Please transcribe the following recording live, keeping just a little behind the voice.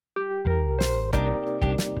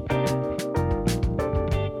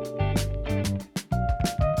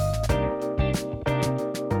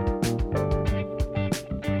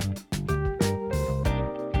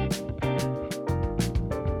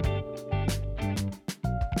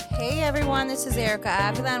Hey everyone, this is Erica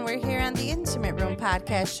Avila, and we're here on the Intimate Room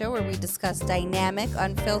podcast show where we discuss dynamic,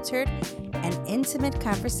 unfiltered, and intimate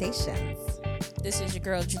conversations. This is your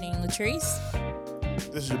girl Janine Latrice.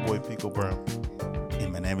 This is your boy Pico Brown.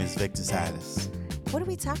 And my name is Victor Silas. What are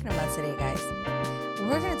we talking about today, guys?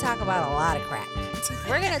 We're going to talk about a lot of crap.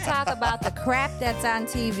 We're going to talk about the crap that's on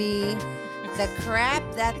TV, the crap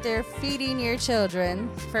that they're feeding your children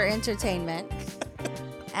for entertainment.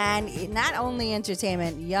 And not only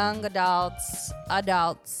entertainment, young adults,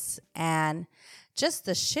 and just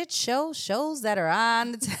the shit shows that are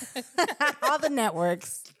on all the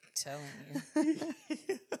networks. I'm telling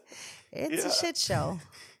you. It's a shit show.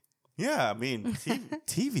 Yeah, I mean,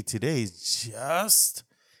 TV today is just,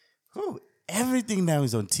 everything now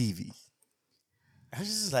is on TV. I was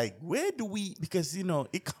just like, where do we, because,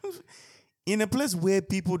 it comes in a place where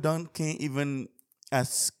people can't even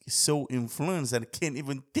as so influenced and can't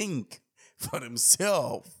even think for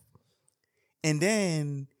themselves. And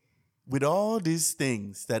then with all these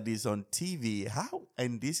things that is on TV,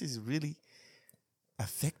 and this is really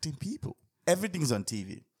affecting people. Everything's on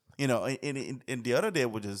TV. And the other day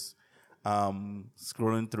we just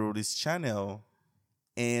scrolling through this channel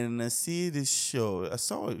and I see this show. I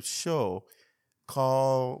saw a show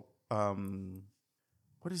called,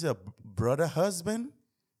 what is it, Brother Husband?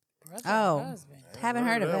 Husband. Haven't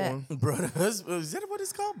heard of it. Brother Husband. Is that what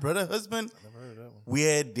it's called? Brother Husband? I never heard of that one.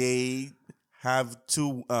 Where they have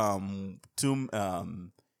two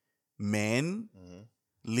men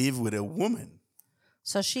live with a woman.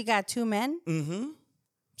 So she got two men? Mm-hmm.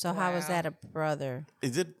 So how is that a brother?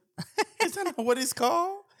 Is that not what it's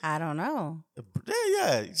called? I don't know.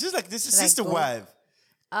 Yeah. It's just like this is Like sister both? wife.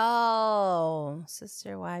 Oh,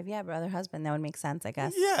 sister, wife. Yeah, brother, husband. That would make sense, I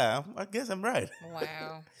guess. Yeah, I guess I'm right.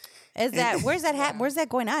 Wow. Is that where's that where's that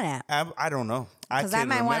going on at? I don't know. Because I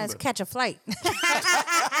might want to catch a flight.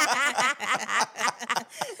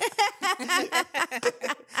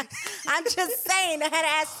 I'm just saying. I had to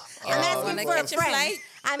ask. I'm asking for a friend.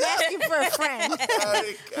 I'm asking for a friend.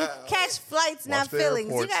 Catch flights, not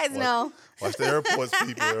feelings. You guys know. Watch the airports,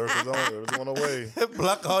 people. Everybody's on the way.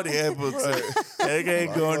 Block all the airports. They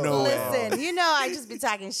ain't going nowhere. Listen, I just be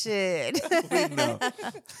talking shit. We know. But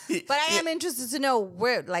I am interested to know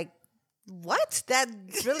where, what?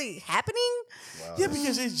 That's really happening? Wow. Yeah,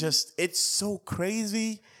 because it's so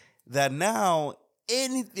crazy that now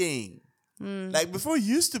anything, like before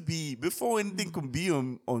anything could be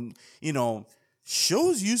on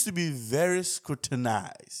shows used to be very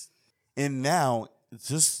scrutinized. And now it's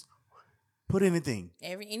just put anything.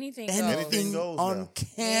 Anything goes. Anything goes on now.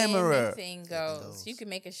 camera. Anything goes. You can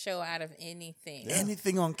make a show out of anything. Yeah.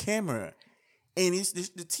 Anything on camera. And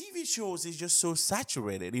the TV shows is just so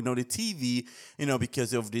saturated. The TV,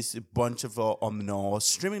 because of this bunch of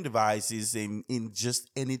streaming devices in just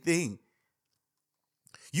anything.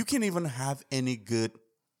 You can't even have any good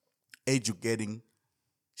educating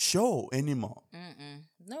show anymore.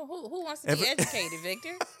 No, who wants to be educated,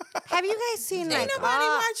 Victor? Have you guys seen Ain't nobody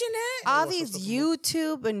watching that. all these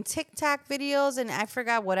YouTube and TikTok videos, and I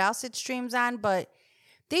forgot what else it streams on, but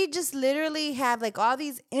they just literally have all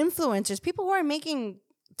these influencers, people who are making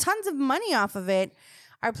tons of money off of it,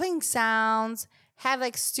 are playing sounds, have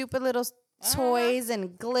stupid little toys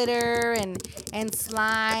and glitter and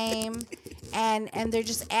slime, and they're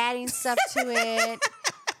just adding stuff to it.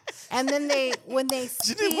 And then when they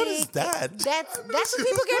speak, Janine, what is that? That's what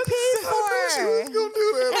people get paid for. She was gonna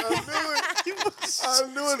do that. I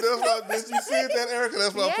knew it. That's why you said that, Erica.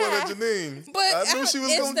 That's why I pointed at Janine. But I knew she was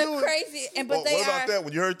it's gonna do it. crazy. And but What about that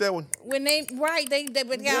one? You heard that one? When they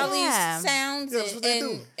got all these sounds, Yeah, that's what they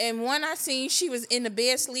do. and one I seen, she was in the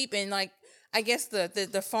bed sleeping, I guess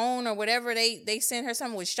the phone or whatever they sent her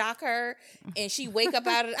something would shock her, and she wake up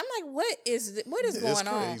out of it. I'm like, what is going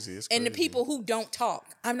on? Crazy. It's And the crazy. people who don't talk,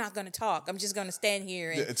 I'm not going to talk. I'm just going to stand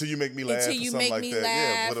here Until you make me laugh. until or you something make like me that.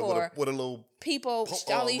 laugh, Yeah, with a little people,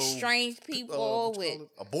 all these strange people with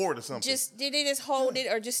a board or something. they just hold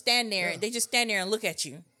it or just stand there. Yeah. They just stand there and look at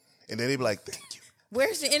you. And then they be like, "Thank you,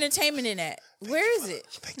 Where's the entertainment in that? Where is it?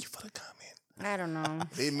 thank you for the comment." I don't know.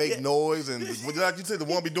 They make noise, and like you said, the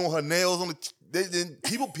one be doing her nails on the.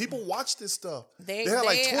 People watch this stuff. They have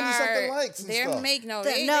 20-something likes and they're stuff. making The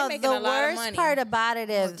a lot of worst money. part about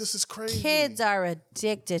it is This is crazy. kids are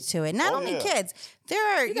addicted to it. Not only kids,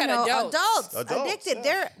 there are got adults Adults, addicted.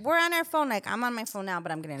 yeah. We're on our phone. I'm on my phone now,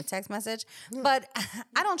 but I'm getting a text message. But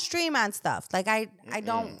I don't stream on stuff. I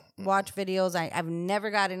don't watch videos. I've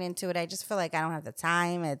never gotten into it. I just feel like I don't have the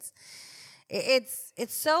time.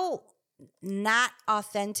 It's so not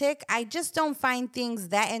authentic. I just don't find things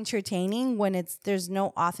that entertaining when there's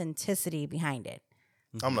no authenticity behind it.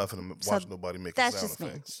 I'm not gonna watch nobody make that's sound just me.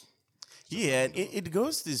 effects. Yeah, it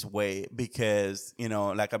goes this way because,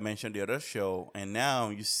 like I mentioned the other show, and now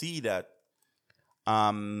you see that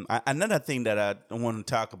another thing that I want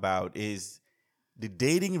to talk about is the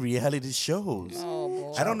dating reality shows. Oh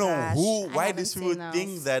boy. I don't know Gosh, why haven't these people seen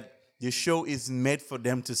think those. that the show is made for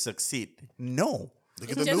them to succeed. No.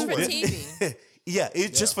 Look at It's the just new for one. TV. Yeah,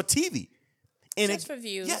 it's just for TV. And Just for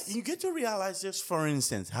views. Yeah, you get to realize just for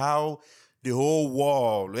instance how the whole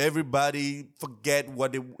world, everybody forget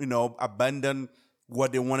what they, abandon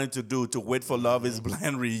what they wanted to do to wait for Love is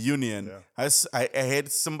Blind reunion. Yeah. I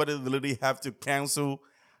had somebody literally have to cancel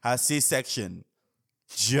her C-section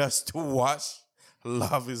just to watch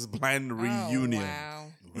Love is Blind reunion. Oh, wow.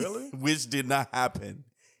 Really? Which did not happen.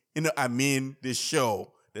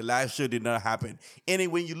 The live show did not happen.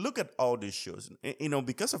 And when you look at all these shows,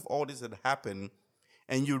 because of all this that happened,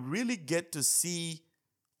 and you really get to see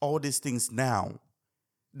all these things now,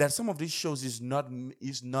 that some of these shows is not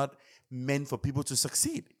meant for people to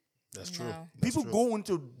succeed. That's true. No. People go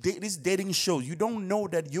into these dating shows. You don't know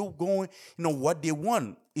that you're going, what they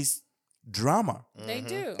want is drama. They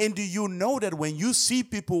do. And do you know that when you see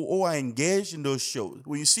people who are engaged in those shows,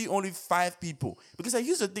 when you see only 5 people, because I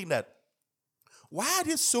used to think that, why are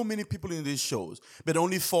there so many people in these shows, but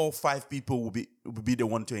only 4 or 5 people will be the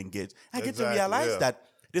one to engage? I get to realize that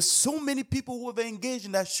there's so many people who have engaged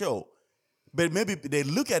in that show, but maybe they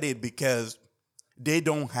look at it because there's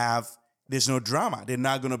no drama. They're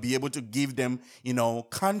not going to be able to give them,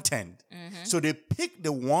 content. So they pick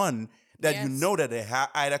the one that that they have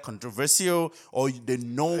either controversial or they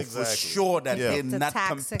know for sure that they're not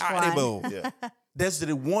compatible. One. Yeah. That's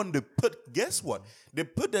the one they put. Guess what? They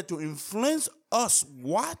put that to influence us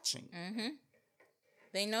watching.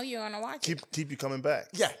 They know you're gonna watch it. Keep you coming back.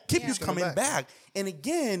 Yeah, keep you coming back. And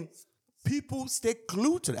again, people stay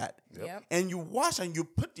glued to that. Yep. And you watch and you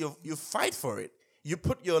put you fight for it. You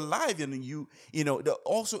put your life in, and they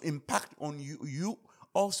also impact on you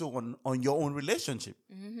also on your own relationship.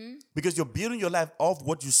 Because you're building your life off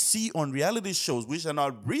what you see on reality shows, which are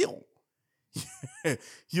not real.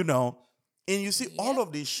 And you see all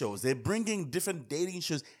of these shows, they're bringing different dating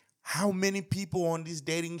shows. How many people on these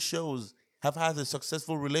dating shows have had a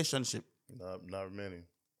successful relationship? Not many.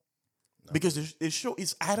 Because the show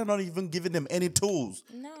is either not even giving them any tools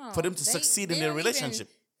for them to succeed in their relationship.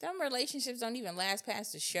 Them relationships don't even last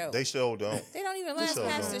past the show. They still don't. They don't even last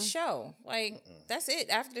past the show. Like, that's it.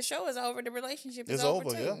 After the show is over, the relationship is over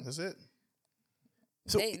too. Yeah, that's it.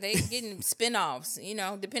 So they getting spin-offs,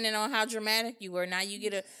 depending on how dramatic you were. Now you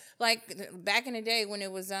get back in the day when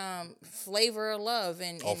it was Flavor of Love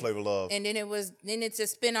and Flavor of Love. And then it's a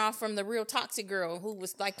spin-off from the Real Toxic Girl who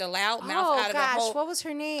was like the loud mouth Oh out of gosh, the whole what was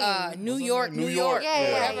her name? New York.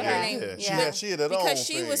 Yeah, whatever her name. She had that own Because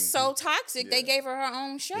she thing. was so toxic, they gave her her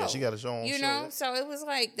own show. Yeah, she got her own show. So it was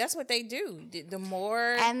like, that's what they do. The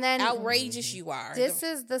more And then outrageous you are. This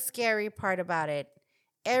is the scary part about it.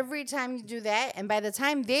 Every time you do that, and by the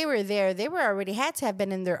time they were there, they already had to have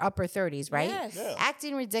been in their upper 30s, right? Yes. Yeah.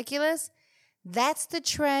 Acting ridiculous. That's the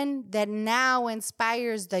trend that now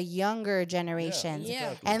inspires the younger generations.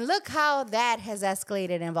 Yeah. And look how that has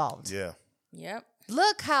escalated and evolved. Yeah. Yep.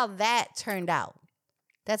 Look how that turned out.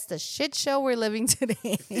 That's the shit show we're living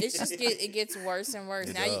today. It's just it gets worse and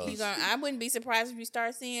worse. Now you gonna. I wouldn't be surprised if you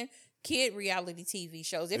start seeing kid reality TV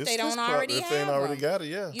shows if they don't already have If they ain't already them. got it,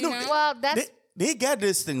 yeah. You know? Well, that's They got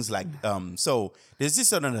these things like so there's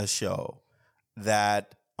this another show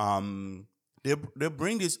that they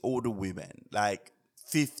bring these older women like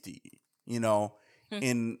 50,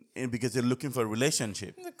 in because they're looking for a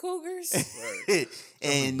relationship. The Cougars.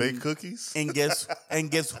 and Baked cookies. and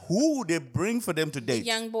guess who they bring for them to date?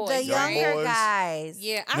 Young boys. the right? younger boys. guys.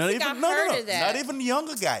 Yeah, I think I heard of that. Not even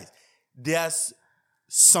younger guys. There's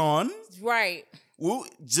son Right. who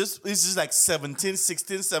it's just like 17,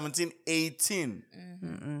 16, 17, 18.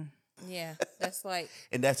 Yeah, that's like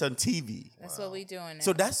And that's on TV. that's what we doing now.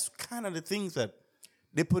 So that's kind of the things that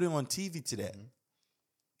they're putting on TV today.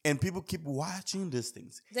 And people keep watching these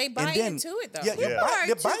things. They And buy then- into it, though. Yeah,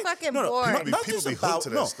 People are too fucking bored. Not People just be hooked about to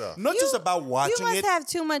that stuff. Not just about watching You must it. have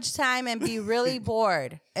too much time and be really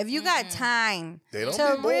bored. If you got time They don't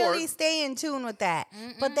to be bored. really stay in tune with that.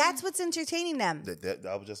 But that's what's entertaining them.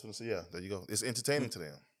 I was just going to say, yeah, there you go. It's entertaining to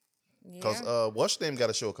them. Yeah. Because what's your name got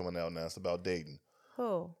a show coming out now. It's about dating.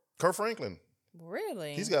 Who? Kurt Franklin.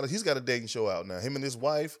 Really? He's got a dating show out now. Him and his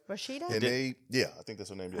wife. Rashida? And I think that's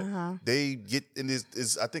her name. Yeah. They get in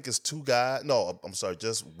this. I think it's 2 guys. No, I'm sorry,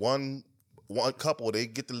 just one couple. They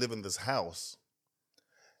get to live in this house,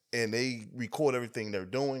 and they record everything they're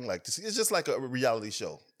doing. Like it's just like a reality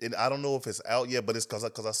show. And I don't know if it's out yet, but it's because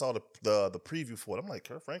I saw the preview for it. I'm like,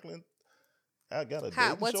 Kurt Franklin. I got a How,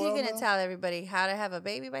 dating what's show he out gonna now? tell everybody? How to have a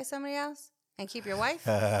baby by somebody else and keep your wife,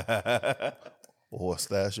 Or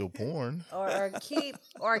stash your porn. or keep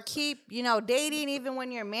dating even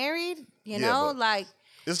when you're married. But Like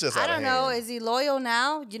it's just I out of don't know. hand. Is he loyal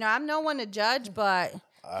now? I'm no one to judge, but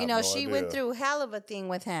I have no she idea. went through hell of a thing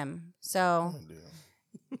with him. So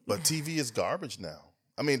But TV is garbage now.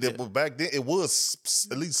 I mean, back then it was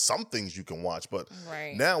at least some things you can watch, but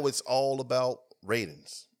Right. now it's all about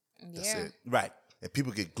ratings. That's Yeah. it. Right. And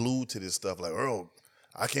people get glued to this stuff like, oh,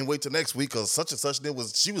 I can't wait till next week because such and such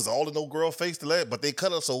she was all in no girl face to that, but they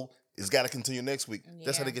cut her, so it's got to continue next week.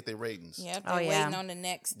 That's how Yeah. they get their ratings. Yep. Oh, They're yeah. waiting on the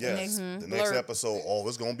next. Yes, the next blurb. episode. Oh,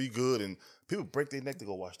 it's gonna be good, and people break their neck to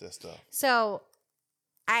go watch that stuff. So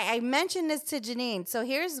I mentioned this to Janine. So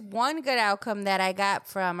here's one good outcome that I got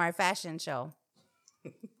from our fashion show.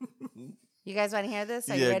 You guys want to hear this?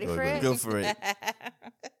 Are you ready for it? Go for it.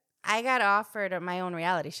 I got offered my own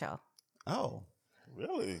reality show. Oh,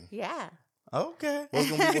 Really? Yeah. okay.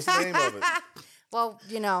 What's the name of it? Well,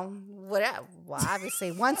 whatever. Well,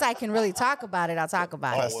 obviously, once I can really talk about it, I'll talk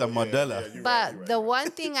about it. Pastor Modella. you're But right, the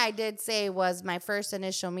one thing I did say was my first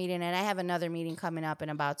initial meeting, and I have another meeting coming up in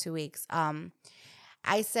about 2 weeks.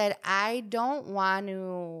 I said, I don't want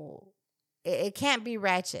to, it can't be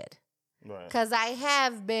ratchet. right. Because I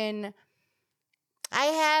have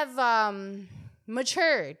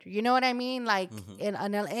matured. You know what I mean? Like in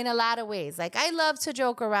a lot of ways. Like I love to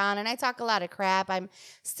joke around and I talk a lot of crap. I'm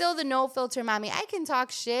still the no filter mommy. I can talk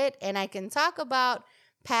shit and I can talk about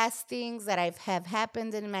past things that have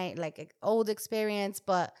happened in my old experience.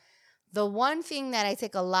 But the one thing that I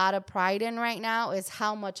take a lot of pride in right now is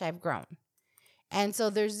how much I've grown. And so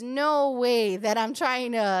there's no way that I'm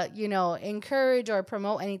trying to, encourage or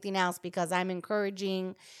promote anything else because I'm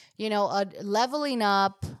encouraging, a leveling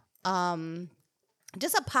up,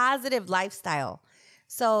 just a positive lifestyle.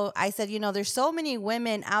 So I said, there's so many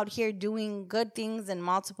women out here doing good things and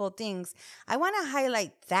multiple things. I want to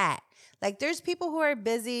highlight that. Like there's people who are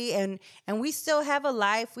busy and we still have a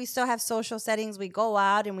life. We still have social settings. We go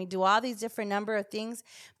out and we do all these different number of things.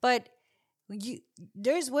 But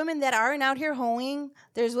there's women that aren't out here hoeing.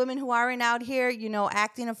 There's women who aren't out here,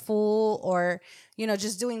 acting a fool or,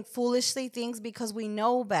 just doing foolishly things because we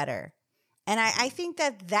know better. And I think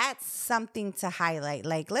that that's something to highlight.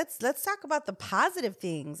 Like, let's talk about the positive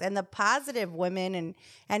things and the positive women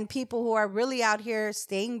and people who are really out here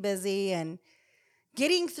staying busy and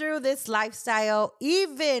getting through this lifestyle,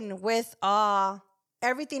 even with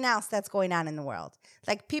everything else that's going on in the world.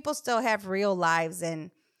 Like, people still have real lives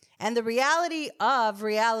and the reality of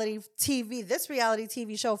reality TV, this reality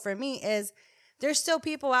TV show for me is there's still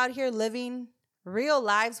people out here living real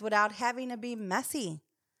lives without having to be messy,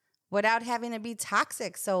 without having to be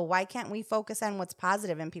toxic. So why can't we focus on what's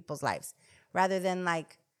positive in people's lives rather than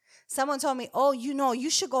like someone told me, oh,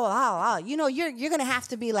 you should go out. You're going to have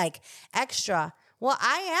to be like extra. Well,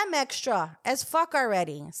 I am extra as fuck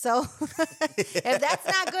already. So if that's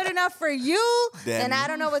not good enough for you, then I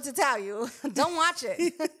don't know what to tell you. Don't watch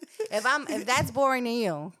it. If that's boring to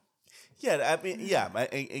you. Yeah, I mean, yeah.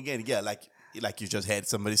 Again, yeah, like you just had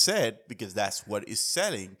somebody said, because that's what is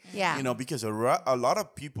selling. Yeah. Because a lot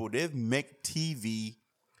of people, they make TV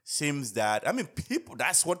seems that, I mean, people,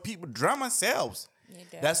 that's what people, drama sells.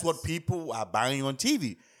 That's what people are buying on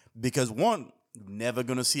TV. Because one, you're never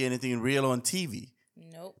going to see anything real on TV.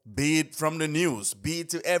 Nope. Be it from the news, be it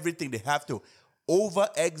to everything. They have to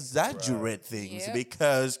over-exaggerate things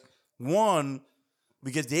because there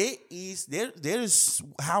is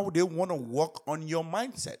how they want to work on your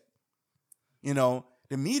mindset. The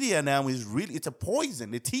media now is really, it's a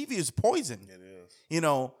poison. The TV is poison. It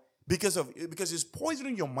is. Because it's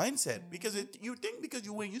poisoning your mindset. Because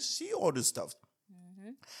when you see all this stuff,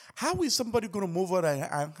 how is somebody going to move on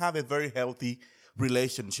and have a very healthy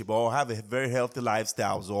relationship or have a very healthy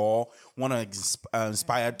lifestyles or want to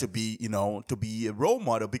inspire to be, to be a role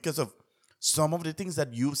model because of some of the things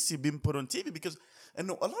that you see being put on TV? Because a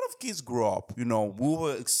lot of kids grow up, we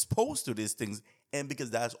were exposed to these things and because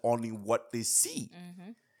that's only what they see.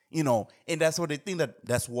 And that's what they think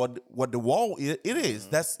that's what the world it is.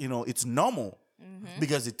 That's, it's normal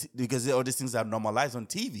because all these things are normalized on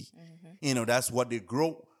TV. That's what they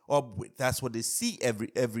grow up with. That's what they see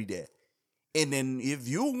every day. And then if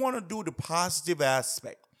you want to do the positive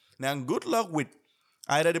aspect, now good luck with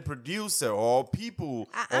either the producer or people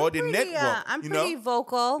or the network. I'm pretty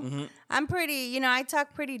vocal. I'm pretty, I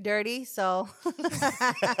talk pretty dirty, so.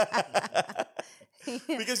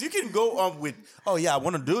 Because you can go on with, oh yeah, I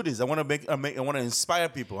want to do this. I want to I want to inspire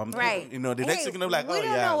people. Right. The next thing you're like, we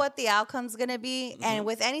don't know what the outcome's gonna be, and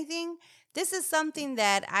with anything, this is something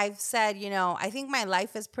that I've said, I think my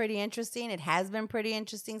life is pretty interesting. It has been pretty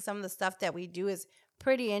interesting. Some of the stuff that we do is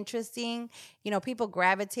pretty interesting. People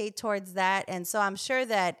gravitate towards that. And so I'm sure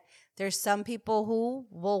that there's some people who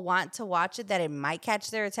will want to watch it, that it might catch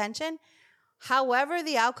their attention. However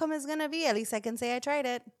the outcome is going to be, at least I can say I tried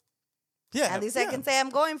it. Yeah. At least I can say I'm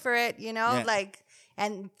going for it,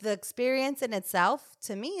 and the experience in itself,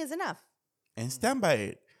 to me, is enough. And stand by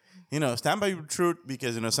it. Stand by your truth,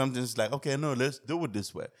 because, something's like, okay, no, let's do it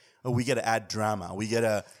this way. Or we got to add drama. We got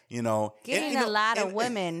to, Getting a lot of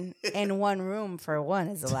women in one room, for one,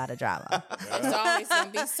 is a lot of drama. There's always going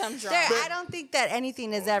to be some drama. I don't think that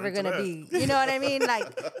anything is ever going to be, you know what I mean? Like,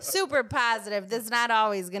 super positive. That's not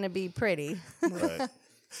always going to be pretty. Right.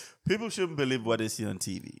 People shouldn't believe what they see on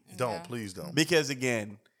TV. Please don't.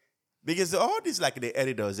 Because all these, like, the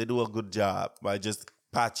editors, they do a good job by just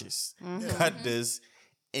patches. Cut this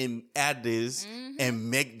and add this and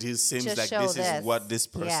make this seems Just like show this this. is what this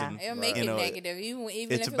person. It'll make it negative, even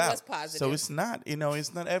it's if about. it was positive. So it's not,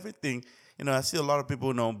 it's not everything. I see a lot of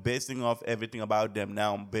people, basing off everything about them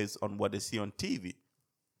now based on what they see on TV.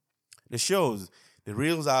 The shows, The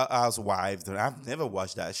Real Housewives, I've never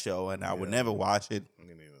watched that show, and I would never watch it.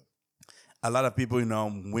 Me neither. A lot of people,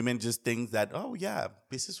 women just think that, oh, yeah,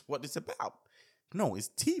 this is what it's about. No, it's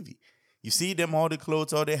TV. You see them, all the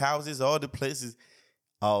clothes, all the houses, all the places.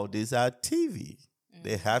 All these are TV.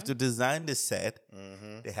 They have to design the set.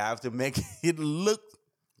 They have to make it look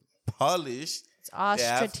polished. It's all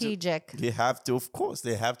strategic. They have to, of course,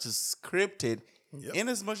 they have to script it in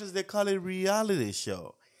as much as they call it reality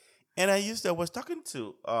show. And I was talking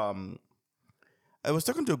to a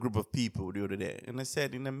group of people the other day, and I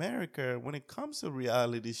said, in America, when it comes to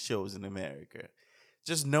reality shows in America,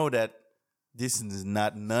 just know that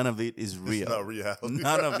none of it is real. It's not reality.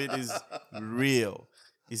 None of it is real.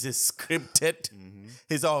 It's just scripted.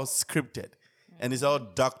 It's all scripted. And it's all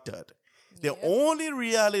doctored. The only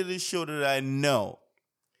reality show that I know,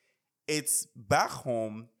 it's back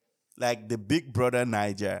home, like the Big Brother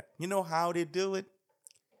Niger. You know how they do it?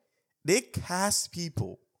 They cast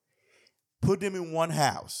people, put them in one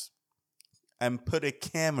house, and put a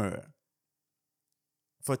camera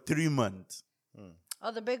for 3 months.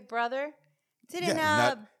 Oh, the Big Brother? Didn't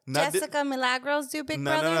not Jessica Milagros do Big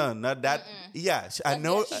Brother? No, not that. Yeah, I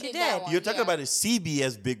know. She did. You're talking about a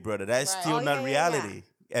CBS Big Brother. That's still not reality.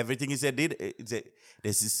 Everything is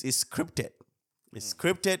it's scripted. It's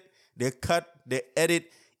scripted. They cut, they edit,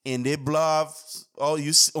 and they blow off.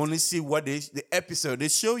 You only see what the episode they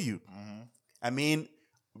show you. I mean,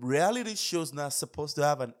 reality show's not supposed to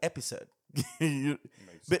have an episode.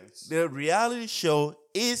 But the reality show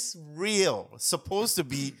is real. Supposed to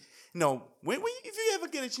be. If you ever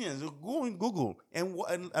get a chance, go on Google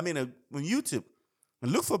on YouTube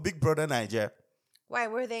and look for Big Brother Niger. Why,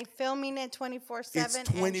 were they filming it 24/7 It's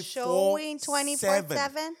and showing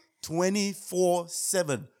 24/7?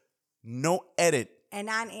 24/7. No edit. And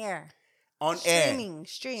on air. On Streaming.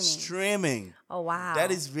 Streaming. Oh, wow. That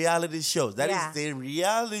is reality shows. That is the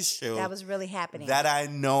reality show that was really happening. that I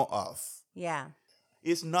know of. Yeah.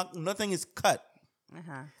 It's nothing is cut.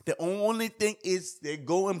 The only thing is they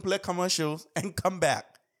go and play commercials and come back.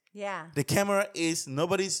 Yeah. The camera it's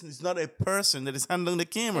not a person that is handling the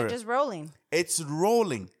camera. They're just rolling. It's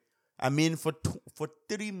rolling. I mean, for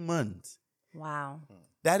 3 months. Wow.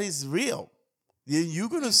 That is real. You're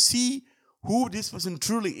going to see who this person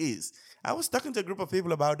truly is. I was talking to a group of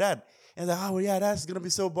people about that. And they're like, oh, yeah, that's going to be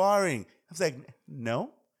so boring. I was like,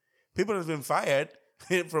 no. People have been fired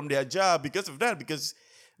from their job because of that. Because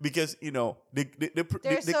they're so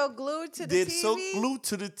glued to the TV. They're so glued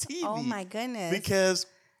to the TV. Oh, my goodness. Because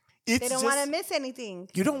they don't want to miss anything.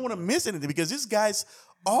 You don't want to miss anything because these guys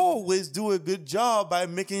always do a good job by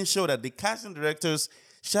making sure that the casting directors,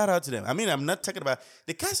 shout out to them. I mean, I'm not talking about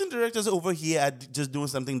the casting directors over here are just doing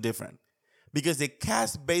something different because they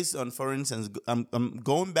cast based on, for instance, I'm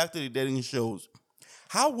going back to the dating shows.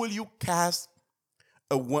 How will you cast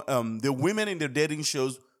the women in the dating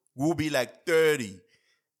shows will be like 30,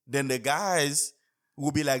 then the guys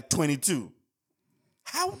will be like 22?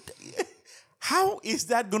 How is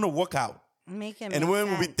that going to work out? And the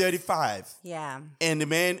women will be 35. Yeah. And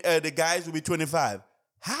the guys will be 25.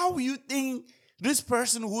 How you think this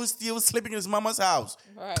person who's still sleeping in his mama's house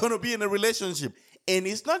going to be in a relationship? And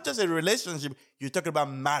it's not just a relationship. You're talking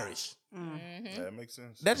about marriage. That makes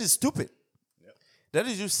sense. That is stupid. Yep. That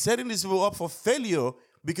is you setting these people up for failure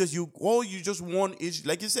because all you just want is,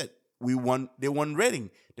 like you said, they want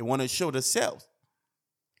rating. They want to show themselves.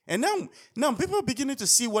 And now people are beginning to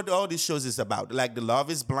see what all these shows is about, like the Love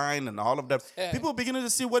is Blind and all of that. Yeah. People are beginning to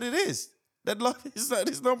see what it is. That love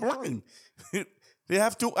is not blind. They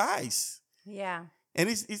have two eyes. Yeah. And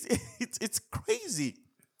it's crazy.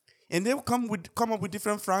 And they'll come up with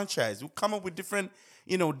different franchise. We'll come up with different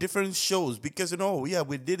shows because yeah,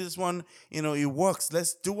 we did this one, it works.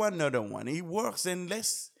 Let's do another one. It works, and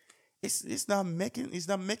it's not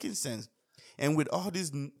making sense. And with all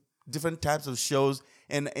these different types of shows,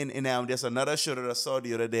 and there's another show that I saw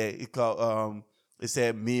the other day. It called it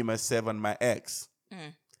said Me, Myself, and My Ex.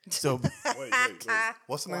 So Wait.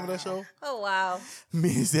 What's the name of that show? Oh, wow.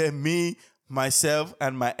 me, myself,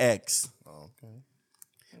 and my ex. Oh, okay.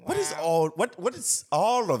 What is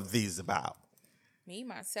all of these about? Me,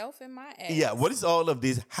 myself, and my ex. Yeah, what is all of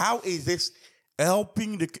this? How is this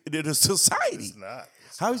helping the society? It's not.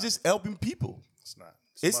 How is this helping people? It's not.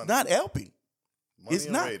 It's money. not helping. Money it's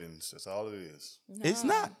and not. ratings. That's all it is. It's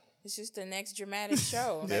not. It's just the next dramatic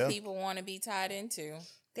show Yeah. that people want to be tied into.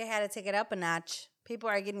 They had to take it up a notch. People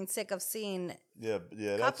are getting sick of seeing. Yeah,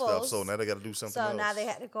 that Couples. stuff. So now they got to do something So else. now they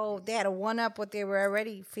had to one up what they were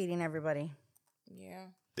already feeding everybody. Yeah.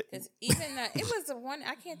 Because even it was the one,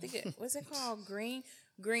 I can't think of, what's it called?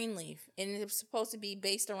 Greenleaf. And it was supposed to be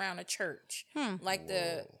based around a church. Like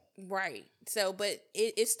right. So, but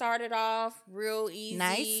it started off real easy.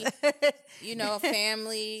 Nice.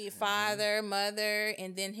 Family, father, mother,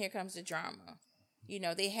 and then here comes the drama.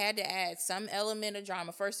 They had to add some element of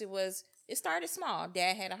drama. First it started small.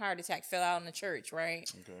 Dad had a heart attack, fell out in the church, right?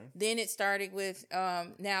 Okay. Then it started with,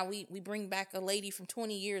 now we bring back a lady from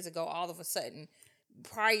 20 years ago all of a sudden.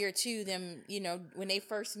 Prior to them, when they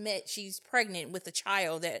first met, she's pregnant with a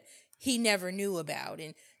child that he never knew about.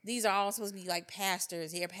 And these are all supposed to be like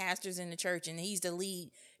pastors. They're pastors in the church, and he's the lead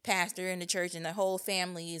pastor in the church, and the whole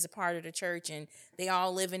family is a part of the church, and they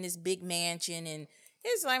all live in this big mansion. And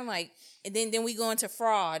it's like and then we go into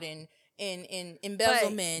fraud and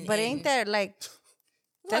embezzlement. But ain't there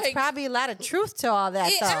that's probably a lot of truth to all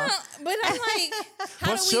that, though. But I'm like,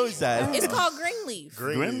 What show is that? It's called Greenleaf.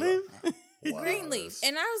 Greenleaf? Wow, Greenleaf.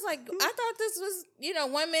 And I was like, I thought this was,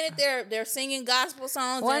 1 minute they're singing gospel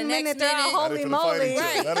songs. One and the minute next they're all minute, holy moly.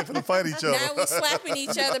 Right. Now they finna fight each other. now we slapping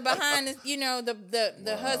each other behind,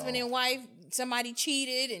 the husband and wife. Somebody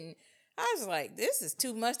cheated, and I was like, this is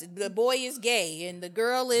too much. The boy is gay, and the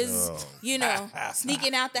girl is,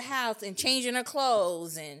 sneaking out the house and changing her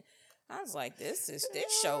clothes, and I was like, this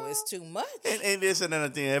show is too much. And there's another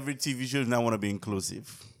thing. Every TV show now want to be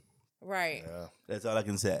inclusive. Right. Yeah. That's all I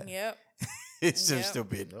can say. Yep. It's so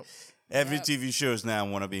stupid. Yep. Every TV shows now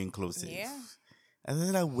want to be inclusive. Yeah. And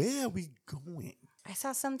then where are we going? I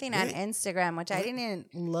saw something on Instagram, which I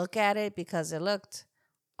didn't look at it because it looked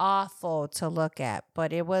awful to look at.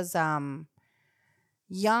 But it was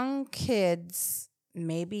young kids,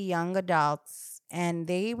 maybe young adults, and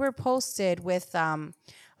they were posted with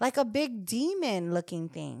like a big demon looking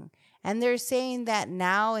thing. And they're saying that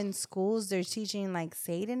now in schools they're teaching like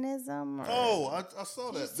Satanism. I saw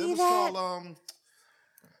that. see It was that? called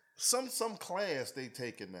some class they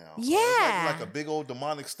taking now. Yeah. It's like a big old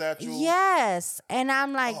demonic statue. Yes. And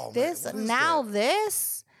I'm like, Oh, man, this what is now that?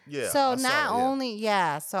 this. Yeah. So I saw not it, yeah.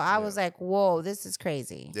 only so I was like, whoa, this is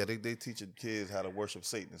crazy. Yeah, they teaching kids how to worship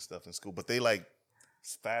Satan and stuff in school, but they like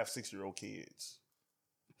 5-6-year-old kids.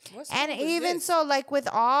 And even so, like with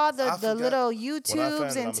all the forgot- little when I find YouTubes it, and I'ma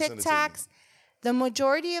send it to you. TikToks, the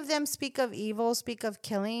majority of them speak of evil, speak of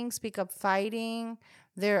killing, speak of fighting.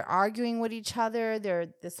 They're arguing with each other.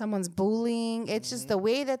 Someone's bullying. It's just the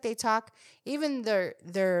way that they talk, even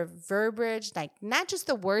their verbiage, like not just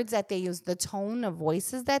the words that they use, the tone of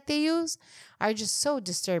voices that they use are just so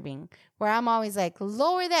disturbing. Where I'm always like,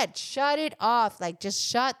 lower that, shut it off. Like just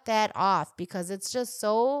shut that off because it's just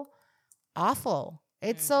so awful.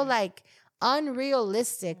 It's so like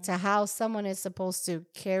unrealistic to how someone is supposed to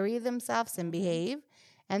carry themselves and behave.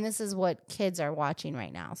 And this is what kids are watching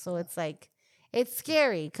right now. So it's like, it's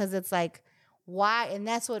scary because it's like, why? And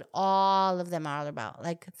that's what all of them are about.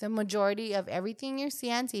 Like the majority of everything you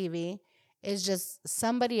see on TV is just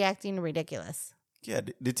somebody acting ridiculous. Yeah,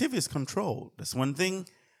 the TV is controlled. That's one thing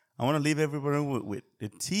I want to leave everybody with. The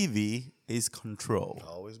TV is controlled.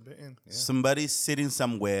 Always been. Yeah. Somebody's sitting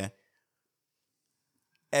somewhere,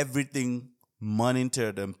 everything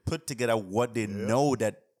monitored and put together what they know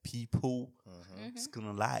that people is going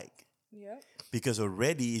to like. Yep. Because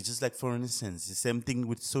already, it's just like, for instance, the same thing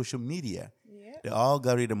with social media. Yep. The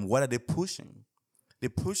algorithm, what are they pushing? They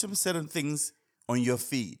push some certain things on your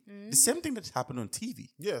feed. The same thing that's happened on TV.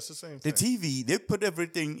 Yeah, it's the same The thing. TV, they put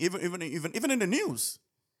everything, even in the news.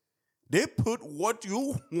 They put what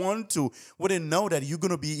you want to, what they know that you're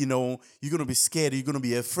gonna be, you're gonna be scared, you're gonna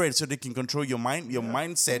be afraid, so they can control your mind, your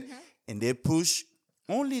mindset, and they push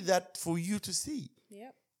only that for you to see.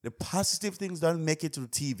 Yep. The positive things don't make it to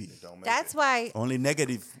TV. That's why Only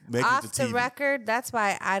negative make it to off the TV. record, that's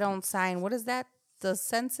why I don't sign. What is that? The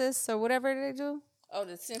census or whatever they do? Oh,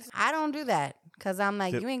 the census. I don't do that because I'm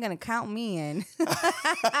like, you ain't going to count me in.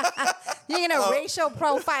 You're going to racial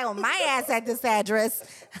profile my ass at this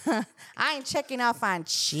address. I ain't checking off on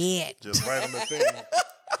shit. Just right on the thing.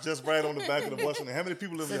 Just right on the back of the bus. How many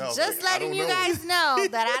people live in your house? Just letting you guys know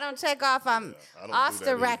that I don't check off on I don't off do the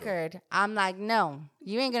that either. record. I'm like, no,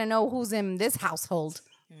 you ain't going to know who's in this household.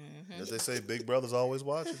 As they say, Big Brother's always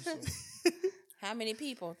watching. So. How many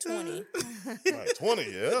people? 20. Like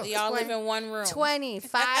 20, yeah. Y'all live in one room. 20,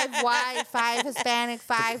 5 white, 5 Hispanic,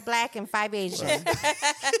 5 black, and 5 Asian.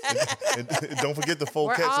 And don't forget the 4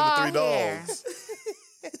 We're cats all and the 3 here. dogs.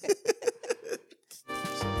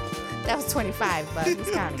 That was 25, but who's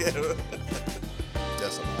counting?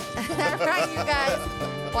 That's a lot. All right, you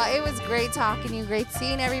guys. Well, it was great talking to you. Great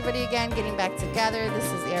seeing everybody again, getting back together.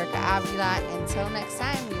 This is Erica Avila. Until next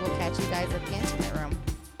time, we will catch you guys at the internet room.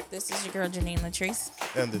 This is your girl, Janine Latrice.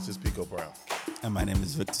 And this is Pico Brown. And my name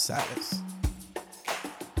is Victor Salas.